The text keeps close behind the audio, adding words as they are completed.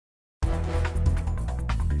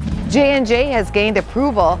J&J has gained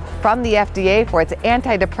approval from the FDA for its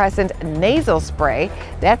antidepressant nasal spray.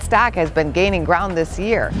 That stock has been gaining ground this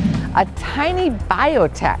year. A tiny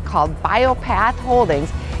biotech called Bfam Holdings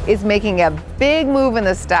is making a big move in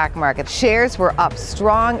the stock market. Shares were up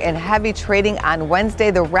strong and heavy trading on Wednesday.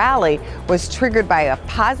 The rally was triggered by a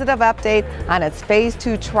positive update on its phase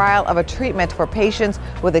 2 trial of a treatment for patients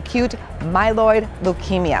with acute myeloid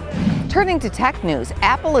leukemia. Turning to tech news,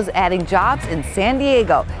 Apple is adding jobs in San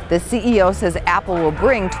Diego. The CEO says Apple will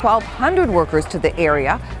bring 1,200 workers to the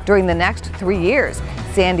area during the next 3 years.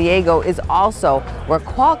 San Diego is also where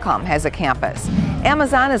Qualcomm has a campus.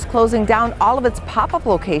 Amazon is closing down all of its pop-up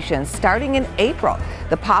locations starting in April.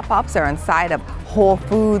 The pop-ups are inside of Whole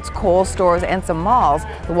Foods, Kohl's stores, and some malls.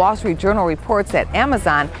 The Wall Street Journal reports that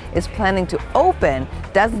Amazon is planning to open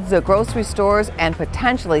dozens of grocery stores and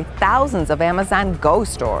potentially thousands of Amazon Go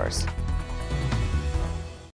stores.